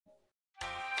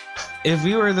if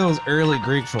we were those early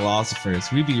Greek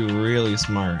philosophers, we'd be really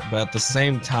smart. But at the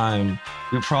same time,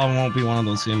 we probably won't be one of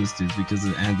those famous dudes because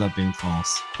it ends up being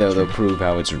false. They'll prove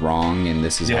how it's wrong, and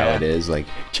this is how it is. Like,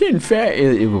 10 facts.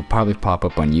 It will probably pop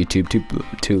up on YouTube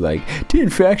too. Like, 10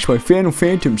 facts why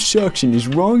Fantom sucks and is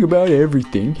wrong about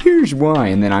everything. Here's why.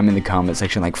 And then I'm in the comment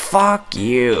section like, fuck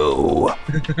you.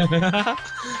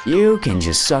 You can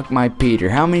just suck my Peter.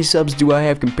 How many subs do I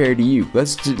have compared to you?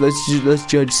 Let's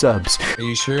judge subs. Are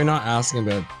you sure you're not asking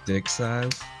about dick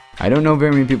size? I don't know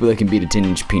very many people that can beat a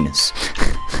 10-inch penis.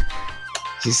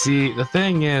 You see, the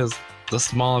thing is, the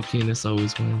smaller penis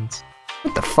always wins.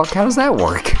 What the fuck? How does that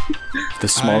work? The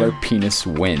smaller penis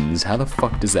wins. How the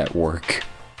fuck does that work?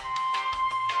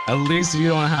 At least you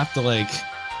don't have to, like,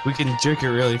 we can jerk it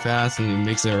really fast and it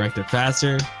makes it erector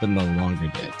faster than the longer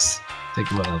dicks. Think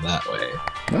about it that way.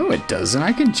 No, it doesn't.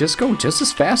 I can just go just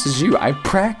as fast as you. I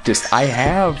practiced. I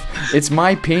have. It's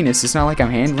my penis. It's not like I'm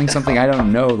handling something I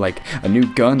don't know, like a new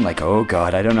gun. Like, oh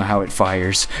god, I don't know how it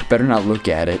fires. Better not look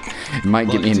at it. It might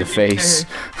get me in the face.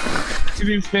 To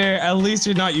be fair, at least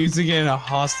you're not using it in a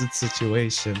hostage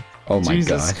situation. Oh my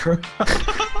Jesus god. Christ.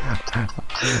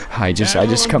 I just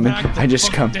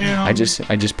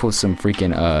pull some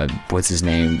freaking what's his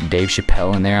name, Dave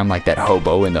Chappelle in there. I'm like that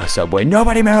hobo in the subway.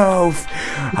 Nobody move!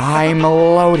 I'm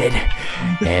loaded,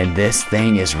 and this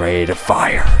thing is ready to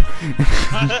fire.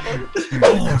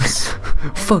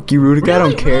 Fuck you, Rudik. Really? I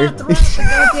don't care.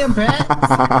 Goddamn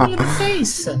bat. In the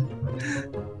face.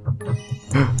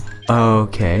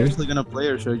 Okay. You're actually gonna play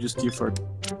or should I just queue for?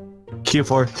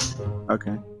 Q4.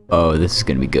 Okay. Oh, this is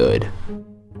gonna be good.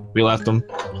 We left him.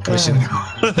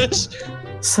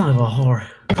 Son of a whore.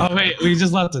 Oh wait, we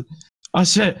just left it. Oh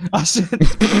shit! Oh shit!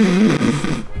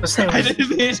 I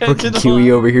didn't pay attention. Fucking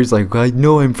Kiwi over here's like, I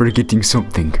know I'm forgetting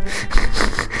something.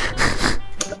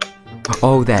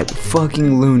 Oh, that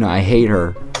fucking Luna, I hate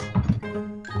her.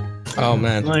 Oh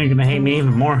man. Well, you're gonna hate me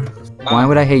even more. Why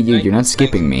would I hate you? You're not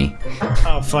skipping me.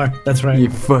 Oh fuck, that's right. You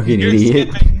fucking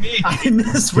idiot. I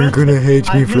misread. You're gonna hate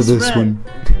me for this one.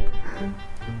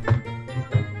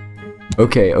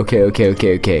 Okay.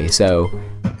 So,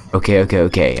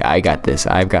 okay. I got this.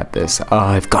 I've got this.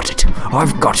 I've got it.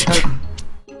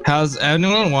 Has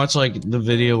anyone watched like the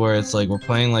video where it's like we're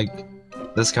playing like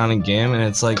this kind of game and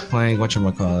it's like playing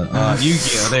whatchamacallit?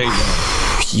 Yu-Gi-Oh! There you go.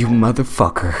 You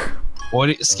motherfucker. What?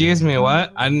 Excuse me.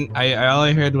 What? I all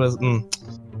I heard was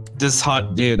this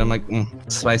hot dude. I'm like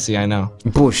spicy. I know.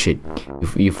 Bullshit.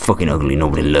 You fucking ugly.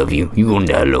 Nobody love you. You gonna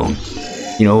die alone.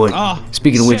 You know what? Oh,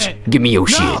 speaking of which, give me your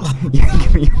shit. Yeah,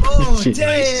 give me your shit.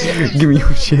 Damn. Give me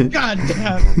your shit. God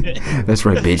damn it. That's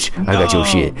right, bitch. I got your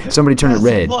shit. Somebody turn it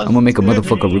red. I'm gonna make a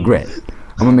motherfucker regret.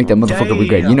 I'm gonna make that motherfucker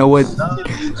regret. You know what?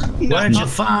 Where'd you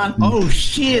find? Oh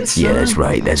shit, son. Yeah, that's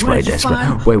right. That's right.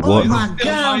 Wait, what? Oh my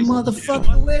god,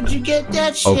 motherfucker! Where'd you get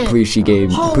that shit? Oh, please,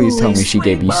 please tell me she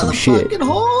gave you some shit.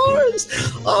 Whores.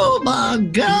 Oh my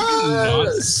god!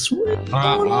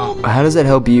 How does that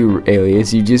help you,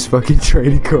 Alias? You just fucking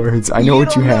traded cards. I know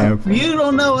what you have. You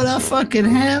don't know what I fucking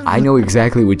have. I know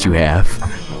exactly what you have.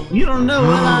 You don't know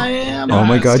what I am. Oh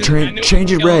my god,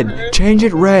 change it red. Change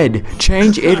it red.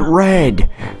 Change it red.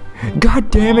 God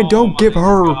damn it, don't give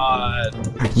her.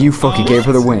 You fucking gave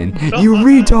her the win. You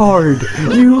retard.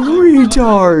 You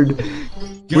retard.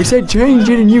 We said change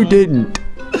it and you didn't.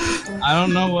 I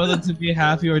don't know whether to be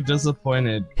happy or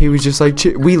disappointed. He was just like,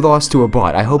 we lost to a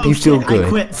bot. I hope you feel good. I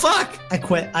quit. Fuck. I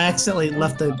quit. I accidentally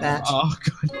left the match. Oh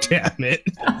god damn it.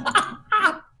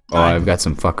 Oh, I've got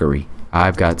some fuckery.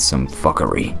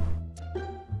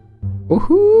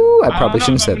 Woohoo! I probably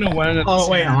shouldn't have said that. Oh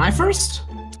wait, am I first?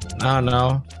 I don't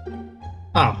know.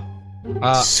 Oh.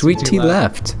 Sweet Tea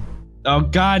left. Oh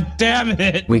god damn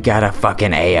it! We got a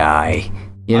fucking AI.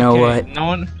 You know what? No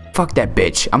one. Fuck that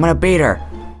bitch. I'm gonna beat her.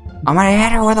 I'm gonna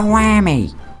hit her with a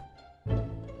whammy.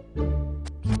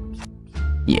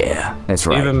 Yeah, that's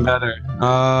right. Even better.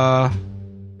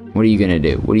 What are you gonna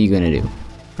do?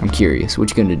 I'm curious. What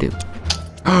you gonna do?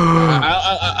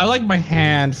 I like my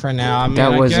hand for now. I mean,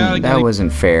 that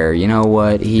wasn't fair. You know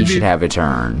what? He should have a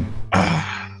turn.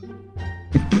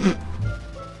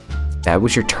 That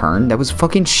was your turn? That was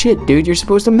fucking shit, dude. You're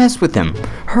supposed to mess with him.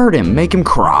 Hurt him. Make him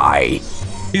cry.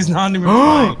 He's not even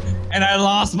playing. And I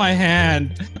lost my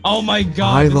hand. Oh my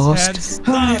god. I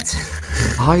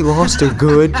lost a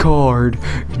good card.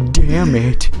 Damn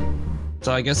it.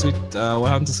 So I guess what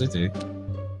happened to Sweetie?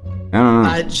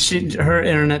 I don't know. Her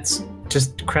internet's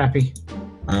just crappy.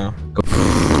 Oh.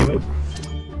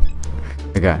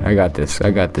 I got this.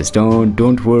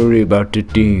 Don't worry about the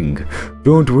thing.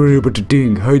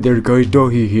 Hi there, guys.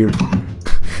 Dohi here.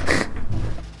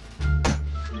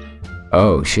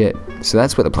 Oh shit. So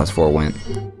that's where the +4 went.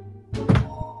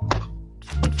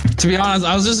 To be honest,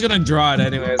 I was just gonna draw it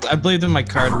anyways. I believed in my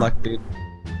card luck, dude.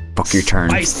 Fuck your turn.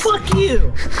 Fuck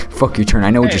you. Fuck your turn. I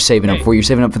know what you're saving up for. You're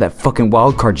saving up for that fucking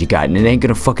wild card you got, and it ain't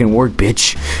gonna fucking work,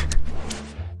 bitch.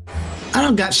 I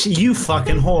don't got shit, you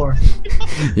fucking whore.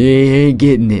 You ain't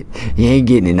getting it. You ain't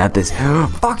getting it. Not this.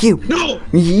 Fuck you. No.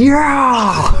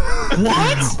 Yeah.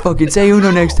 What? Fucking say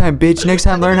Uno next time, bitch. Next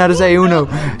time, learn how to say Uno.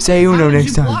 Say Uno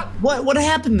next time. What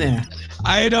happened there?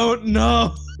 I don't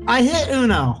know. I hit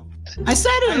Uno. I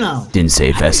said Uno. Didn't say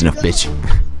it fast enough, bitch.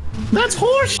 That's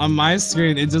horse. On my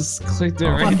screen, it just clicked it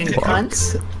right Fucking there.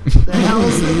 cunts. The hell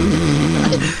is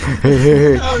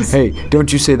it? Hey,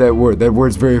 don't you say that word. That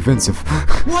word's very offensive.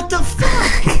 What the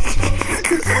fuck?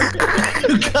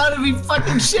 You gotta be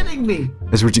fucking shitting me.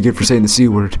 That's what you get for saying the C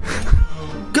word.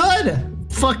 Good.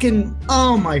 Fucking.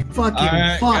 Oh my fucking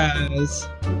Alright, fuck. guys.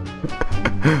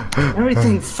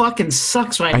 Everything fucking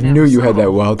sucks right now. I knew you had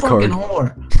that wild card. Fucking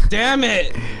whore. Damn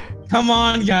it. Come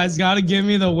on, guys. Gotta give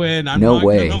me the win. I'm No not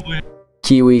way. gonna win.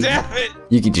 Kiwi, Damn it.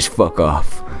 you can just fuck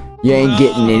off. You ain't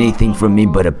getting anything from me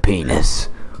but a penis.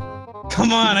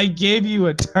 Come on, I gave you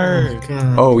a turn.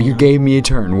 God. Oh, you gave me a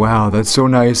turn. Wow, that's so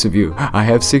nice of you. I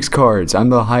have 6 cards. I'm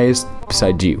the highest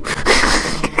besides you.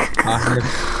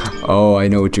 Oh, I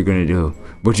know what you're gonna do.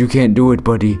 But you can't do it,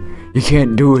 buddy. You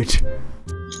can't do it.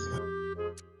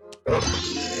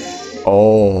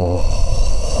 Oh.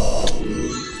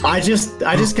 I just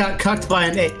got cucked by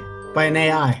an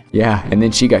AI. Yeah, and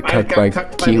then she got I cucked got by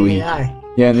cucked by Kiwi. an AI.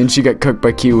 Yeah, and then she got cucked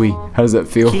by Kiwi. How does that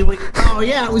feel? Kiwi. Oh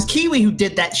yeah, it was Kiwi who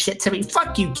did that shit to me.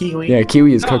 Fuck you, Kiwi. Yeah,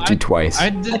 Kiwi has No, cucked you twice. I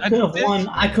I could have won.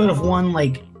 I could have won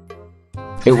like.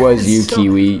 It was you, So-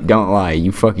 Kiwi. Don't lie.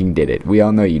 You fucking did it. We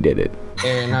all know you did it.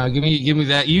 Here, now give me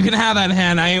that. You can have that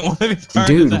hand. I ain't want to be part of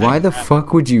Dude, that. why the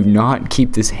fuck would you not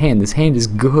keep this hand? This hand is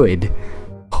good.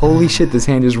 Holy shit, this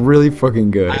hand is really fucking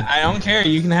good. I don't care.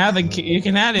 You can have the. You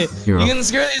can have it. You're you a can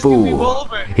screw these people fool.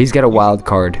 over. He's got a wild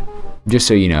card. Just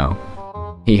so you know.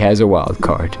 He has a wild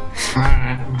card.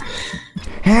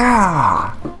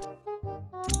 Yeah.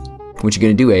 What you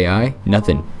gonna do, AI?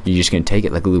 Nothing. You're just gonna take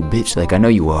it like a little bitch, like I know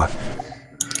you are.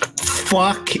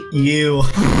 Fuck you.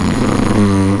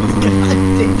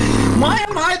 Why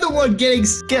am I the one getting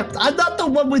skipped? I'm not the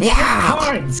one with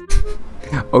cards.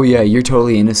 Oh yeah, you're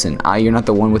totally innocent. You're not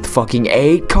the one with fucking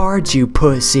 8 cards, you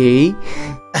pussy.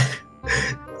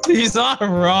 He's not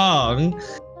wrong.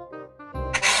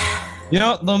 You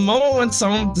know, the moment when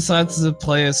someone decides to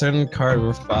play a certain card,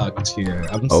 we're fucked here.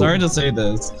 I'm sorry to say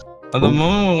this. But the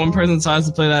moment when one person decides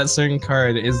to play that certain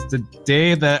card is the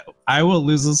day that I will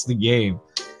lose this the game.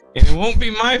 And it won't be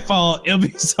my fault, it'll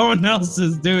be someone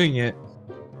else's doing it.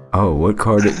 Oh, what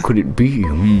card could it be?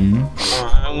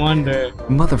 I wonder.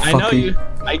 Motherfucker. I know you.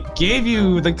 I gave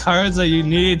you the cards that you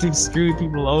needed to screw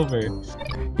people over.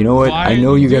 You know what? Why I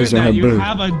know are you guys doing don't have that? blue. You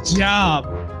have a job.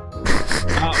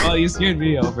 Well, you screwed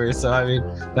me over, so I mean,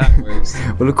 that works.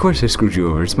 Well, of course I screwed you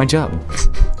over. It's my job.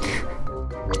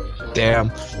 Damn.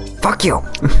 Fuck you.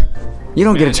 You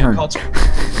don't get a turn.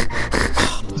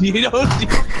 You don't.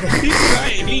 He's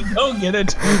right. He don't get a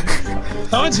turn.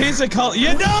 Someone change the color.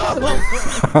 You know.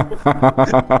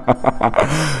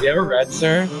 You ever read,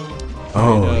 sir?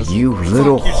 Oh, you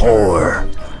little whore.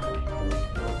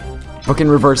 Fucking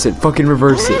reverse it. Fucking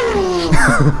reverse it.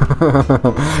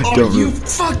 Oh, Don't you move.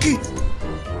 fucking.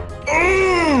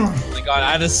 Oh my god,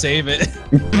 I had to save it.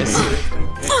 Fuck.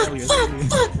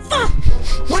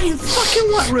 What do you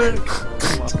fucking want, Rick?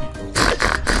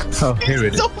 Oh, here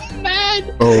it is. So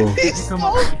mad. Oh. He's so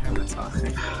God,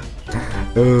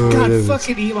 Oh,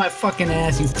 fucking eat my fucking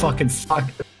ass, you fucking fuck.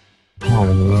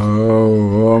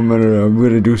 oh, I'm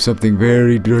gonna do something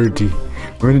very dirty.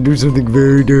 I'm gonna do something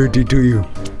very dirty to you.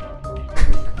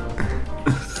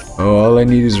 Oh, all I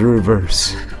need is a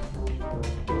reverse.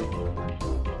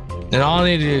 And all I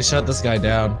need to do is shut this guy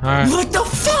down. Alright. What the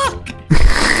fuck?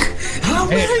 How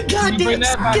Hey, many can you bring goddamn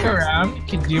that back skips? around?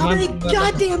 Can you How many want that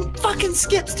goddamn fucking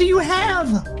skips do you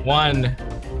have? back? One.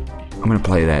 I'm gonna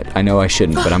play that. I know I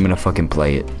shouldn't, but I'm gonna fucking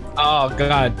play it. Oh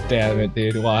god damn it,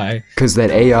 dude. Why? Cause that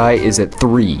AI is at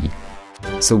 3.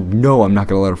 So no, I'm not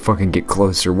gonna let her fucking get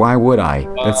closer. Why would I?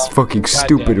 That's fucking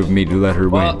stupid goddamn. of me to let her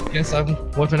Well, win. guess I'm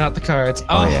whipping out the cards.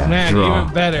 Oh, yeah, man, draw.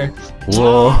 even better.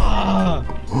 Whoa.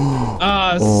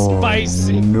 Oh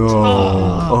Spicy. no.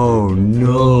 Oh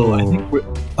no.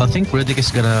 I think Riddick is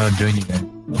gonna join you guys.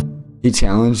 He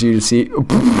challenged you to see.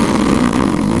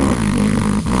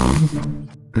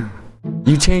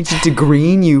 You changed it to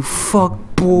green, you fuck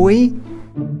boy.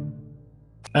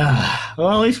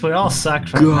 Well, at least we all suck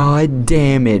right now. God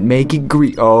damn it, make it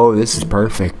green. Oh, this is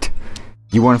perfect.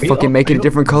 You want to fucking make it a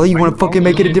different color? You want to fucking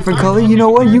make it a different color? You know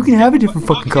what? You can have a different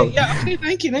fucking color. Yeah, okay,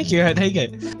 thank you. I take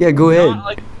it. Yeah, go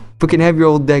ahead. Fucking have your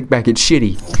old deck back. It's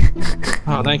shitty.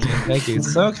 Oh, thank you.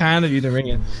 It's so kind of you to bring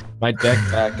it my deck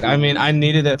back. I mean, I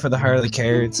needed it for the Heart of the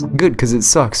Carrots. Good, because it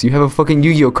sucks. You have a fucking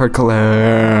Yu-Gi-Oh card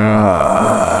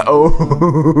collector.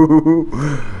 Oh.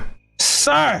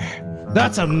 Sir,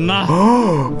 that's enough.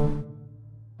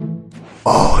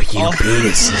 Oh, you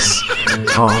penises.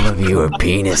 All of you are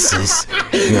penises.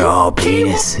 You're all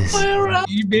penises.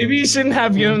 Maybe you shouldn't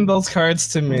have given those cards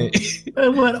to me.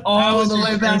 It went all the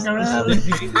way back around.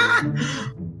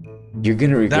 You're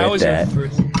gonna regret that.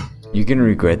 You're gonna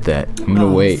regret that. I'm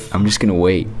gonna wait. I'm just gonna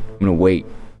wait. I'm gonna wait.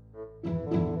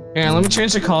 Yeah, let me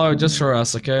change the color just for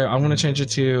us, okay? I'm gonna change it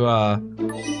to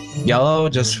yellow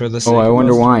just for the sake. Oh, I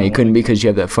wonder why. It couldn't be because you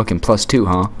have that fucking +2,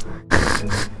 huh?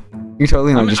 You're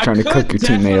totally not just trying to cook your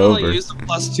teammate over. Use the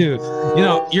 +2. You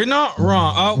know, you're not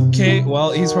wrong. Okay, well,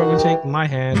 he's probably taking my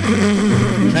hand.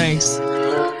 Thanks.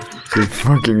 Good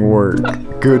fucking work.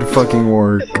 Good fucking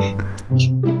work.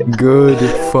 Good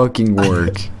fucking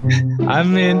work. I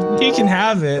mean, he can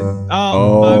have it.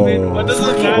 I mean, what does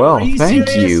it matter? Well,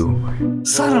 thank you.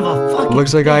 Son of a fucking.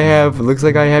 Looks like I have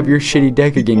your shitty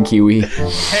deck again, Kiwi.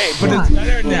 Hey, but it's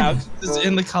better now 'cause it's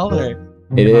in the color.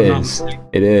 It is.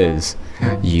 It is.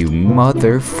 You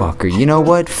motherfucker. You know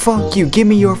what? Fuck you. Give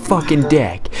me your fucking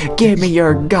deck. Give me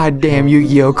your goddamn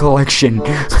Yu-Gi-Oh collection.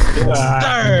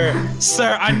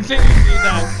 Sir, I'm thinking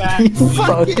that back. You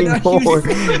fucking whore.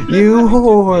 You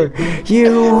whore.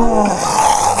 You whore.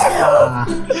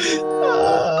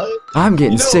 I'm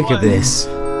getting sick of this.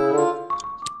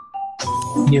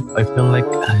 Yep, I feel like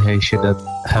I should have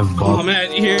bought. Oh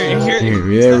man, here.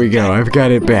 There we go. I've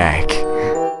got it back.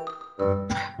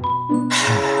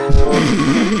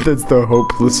 That's the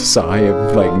hopeless sigh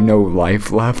of like no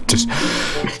life left. Just.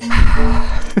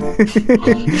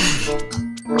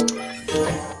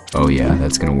 Oh yeah,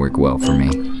 that's gonna work well for me.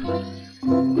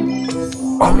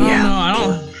 Oh yeah. No, I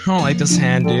don't like this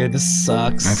hand, dude. This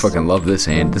sucks. I fucking love this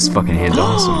hand. This fucking hand's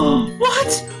awesome.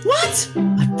 What? What?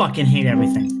 I fucking hate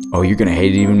everything. Oh, you're gonna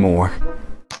hate it even more.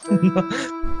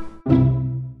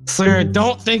 Sir,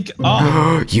 don't think.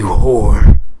 Oh, You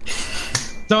whore.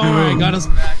 don't worry, I got us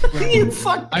back. Bro. You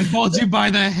fuck. I pulled you by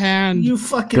the hand. You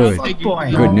fucking Good. fuck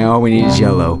boy. Good. Now all we need is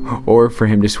yellow, or for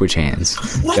him to switch hands.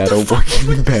 What That'll the work fuck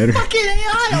even better. Fucking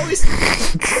AI always.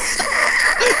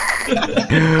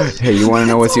 Hey, you want to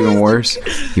know what's even worse?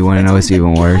 You want to know what's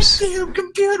even worse? Damn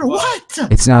computer. What?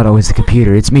 It's not always the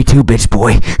computer. It's me too, bitch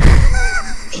boy.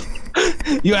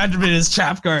 You activated his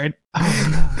trap card.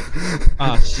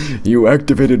 Oh, shit. You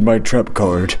activated my trap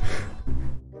card.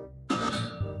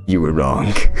 You were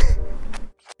wrong.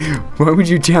 Why would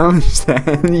you challenge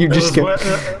that? You just get.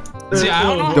 See, I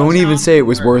don't know. Don't even say it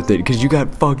was worth it, because you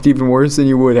got fucked even worse than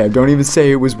you would have. Don't even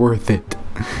say it was worth it.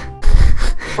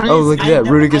 Oh, look at that.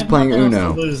 Rudik is playing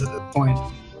Uno.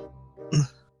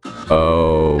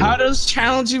 Oh. How does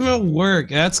challenge even work?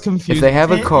 That's confusing. If they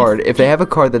have a card,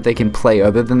 that they can play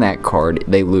other than that card,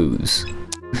 they lose.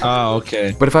 Oh,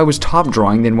 okay. But if I was top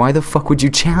drawing, then why the fuck would you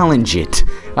challenge it?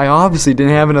 I obviously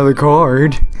didn't have another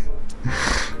card.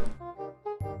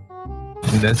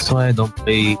 That's why I don't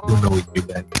play Uno with you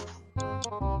guys.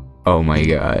 Oh my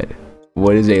god.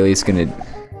 What is Alias gonna...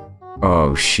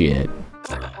 Oh shit.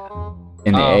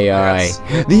 And the AI... yes.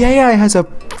 The AI has a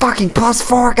fucking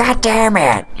 +4, god damn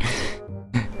it!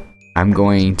 I'm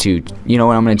going to... You know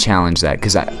what, I'm gonna challenge that,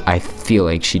 because I feel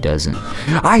like she doesn't.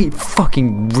 I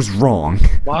fucking was wrong.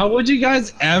 Why would you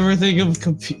guys ever think of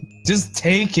just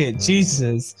take it,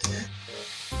 Jesus.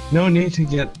 No need to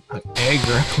get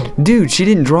aggro. Dude, she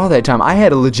didn't draw that time. I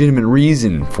had a legitimate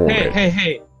reason for it.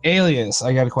 Hey, Alias,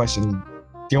 I got a question.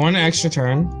 Do you want an extra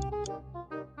turn?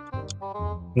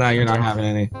 No, you're not having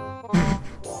any.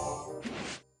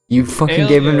 You fucking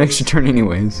gave him an extra turn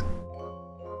anyways.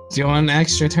 Do you want an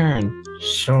extra turn?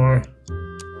 Sure.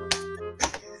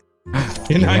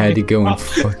 You had to go and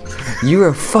fuck. You're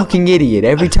a fucking idiot.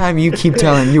 Every time you keep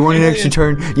telling him you want an extra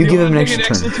turn, you give him an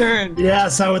extra turn.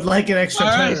 Yes, I would like an extra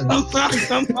turn. Fuck!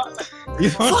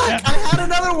 I had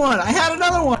another one.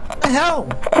 What the hell?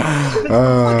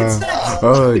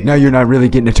 Now you're not really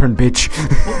getting a turn, bitch.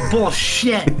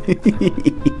 Bullshit.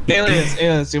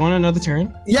 Alias, do you want another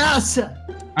turn? Yes.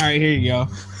 Alright, here you go.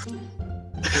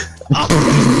 What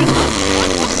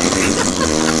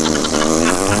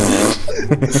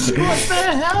the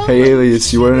hell? Hey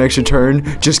Alias, you want an extra turn?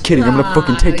 Just kidding, I'm gonna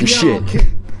fucking take your shit.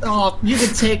 Oh, you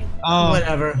can take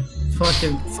whatever.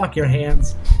 Fuck your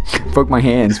hands. Fuck my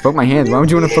hands. Why would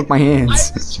you want to fuck my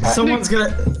hands? Someone's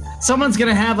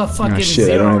gonna have a fucking shit,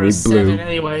 I 0 don't have or any 7 blue.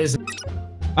 anyways.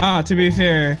 To be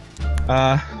fair,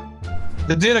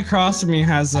 the dude across from me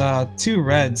has 2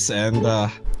 reds and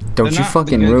Don't you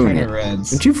fucking ruin it.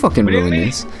 Don't you fucking ruin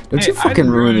this. Don't you fucking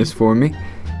ruin this for me.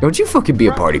 Don't you fucking be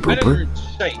a party pooper.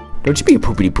 Don't you be a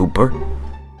poopity pooper.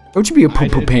 Don't you be a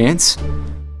poo-poo pants.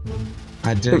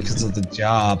 I did it because of the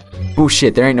job.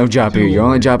 Bullshit, there ain't no job here. Your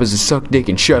only job is to suck dick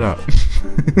and shut up.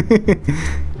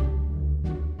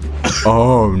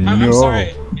 Oh no. I'm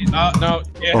sorry. No,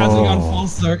 it hasn't gone full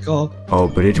circle. Oh,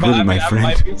 but it will, my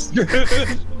friend.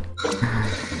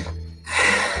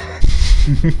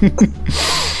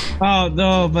 Oh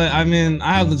no, but I mean,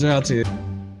 I have the draw too.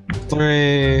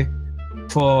 3,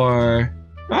 4.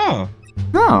 Oh.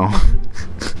 Oh.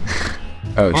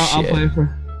 Oh I'll shit. play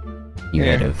for. You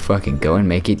gotta fucking go and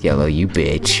make it yellow, you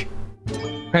bitch.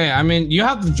 Hey, I mean, you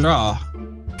have to draw.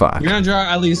 Fuck. You're gonna draw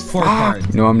at least 4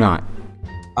 cards. No, I'm not.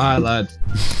 Lad.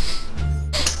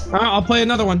 I'll play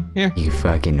another one. Here. You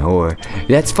fucking whore.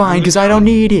 That's fine, because I don't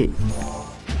need it.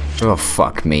 Oh,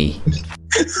 fuck me.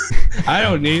 I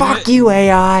don't need it. Fuck you,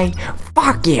 AI.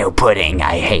 Fuck you, Pudding.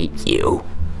 I hate you.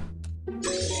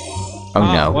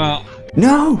 Oh, no. Well.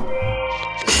 No!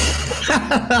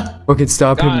 Fucking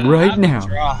stop him right now.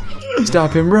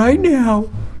 Stop him right now.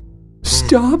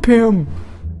 Stop him.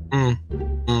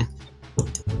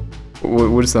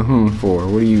 What is the for?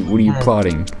 What are you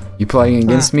plotting? You plotting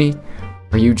against me?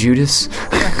 Are you Judas?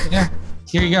 Yeah.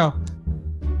 Here you go.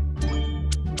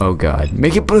 Oh god.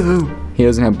 Make it blue! He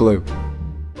doesn't have blue.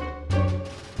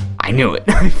 I knew it.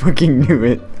 I fucking knew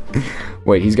it.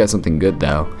 Wait, he's got something good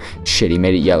though. Shit, he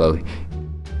made it yellow.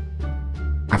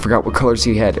 I forgot what colors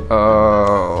he had.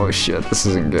 Oh shit, this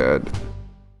isn't good.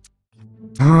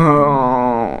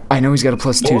 Oh, I know he's got a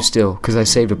 +2 still, because I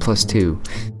saved a +2.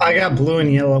 I got blue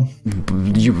and yellow.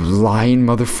 You lying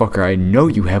motherfucker. I know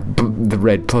you have the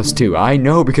red +2. I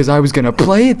know, because I was gonna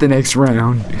play it the next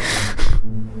round.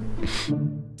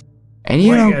 And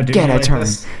you don't get a turn,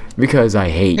 because I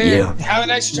hate you. Have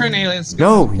an extra turn, aliens.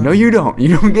 No, you don't. You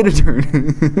don't get a turn.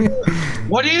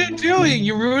 What are you doing?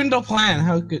 You ruined the plan.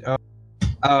 How could...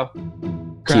 Oh.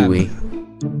 Crap. Kiwi.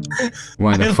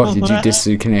 Why the fuck did you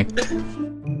disconnect?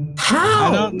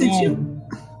 How?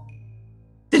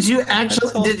 Did you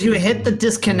actually hit the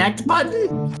disconnect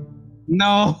button?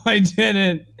 No, I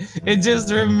didn't. It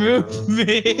just removed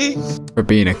me. For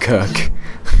being a cuck.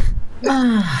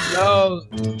 No,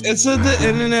 it said the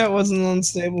internet wasn't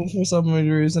unstable for some weird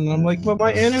reason. I'm like, but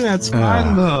my internet's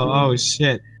fine though. Oh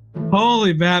shit.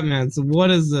 Holy Batman. So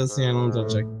what is this? Yeah, no one's gonna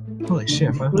check. Holy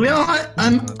shit. You know what?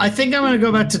 I think I'm gonna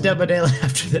go back to Dead by Daylight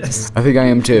after this. I think I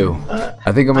am too.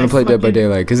 I think I'm gonna play Dead by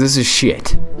Daylight, because this is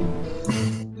shit.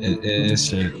 It is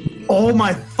shit. Oh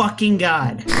my fucking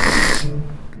god.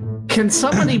 Can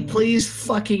somebody please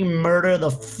fucking murder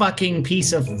the fucking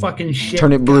piece of fucking shit?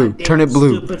 Turn it blue. Goddamn Turn it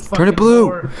blue. Turn it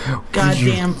blue.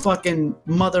 Goddamn fucking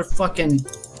motherfucking.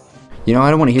 You know,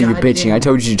 I don't want to hear you bitching. I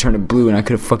told you to turn it blue and I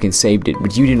could have fucking saved it,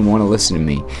 but you didn't want to listen to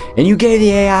me. And you gave the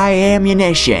AI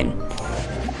ammunition.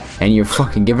 And you're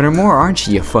fucking giving her more, aren't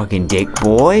you, you fucking dick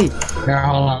boy? Yeah,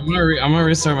 hold on. I'm gonna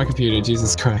restart my computer.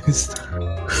 Jesus Christ.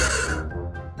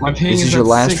 My ping This is your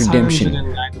last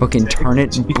redemption. Fucking turn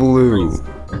it blue.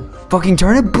 Fucking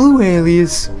turn it blue,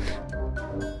 alias.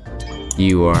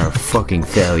 You are a fucking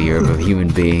failure of a human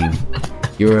being.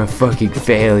 You're a fucking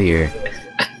failure.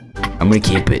 I'm gonna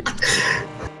keep it.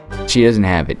 She doesn't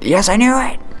have it. Yes, I knew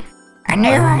it. I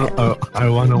knew it. I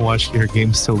wanna watch your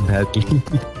game so badly.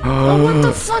 What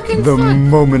the fucking The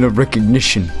moment of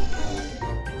recognition.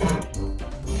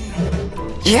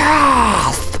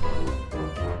 Yes!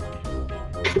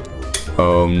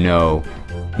 Oh no.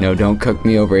 No, don't cook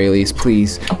me over, Alias,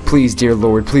 please. Please, dear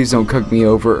Lord, please don't cook me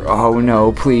over. Oh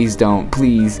no, please don't.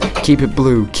 Please. Keep it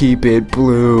blue. Keep it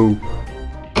blue.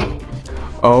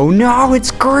 Oh no, it's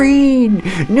green!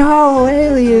 No,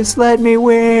 Alias, let me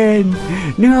win!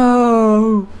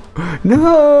 No!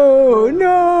 No!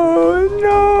 No!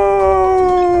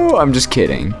 No! I'm just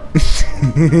kidding.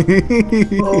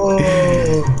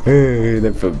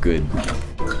 That felt good.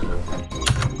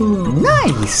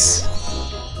 Nice!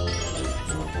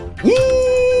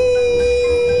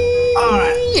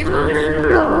 Alright.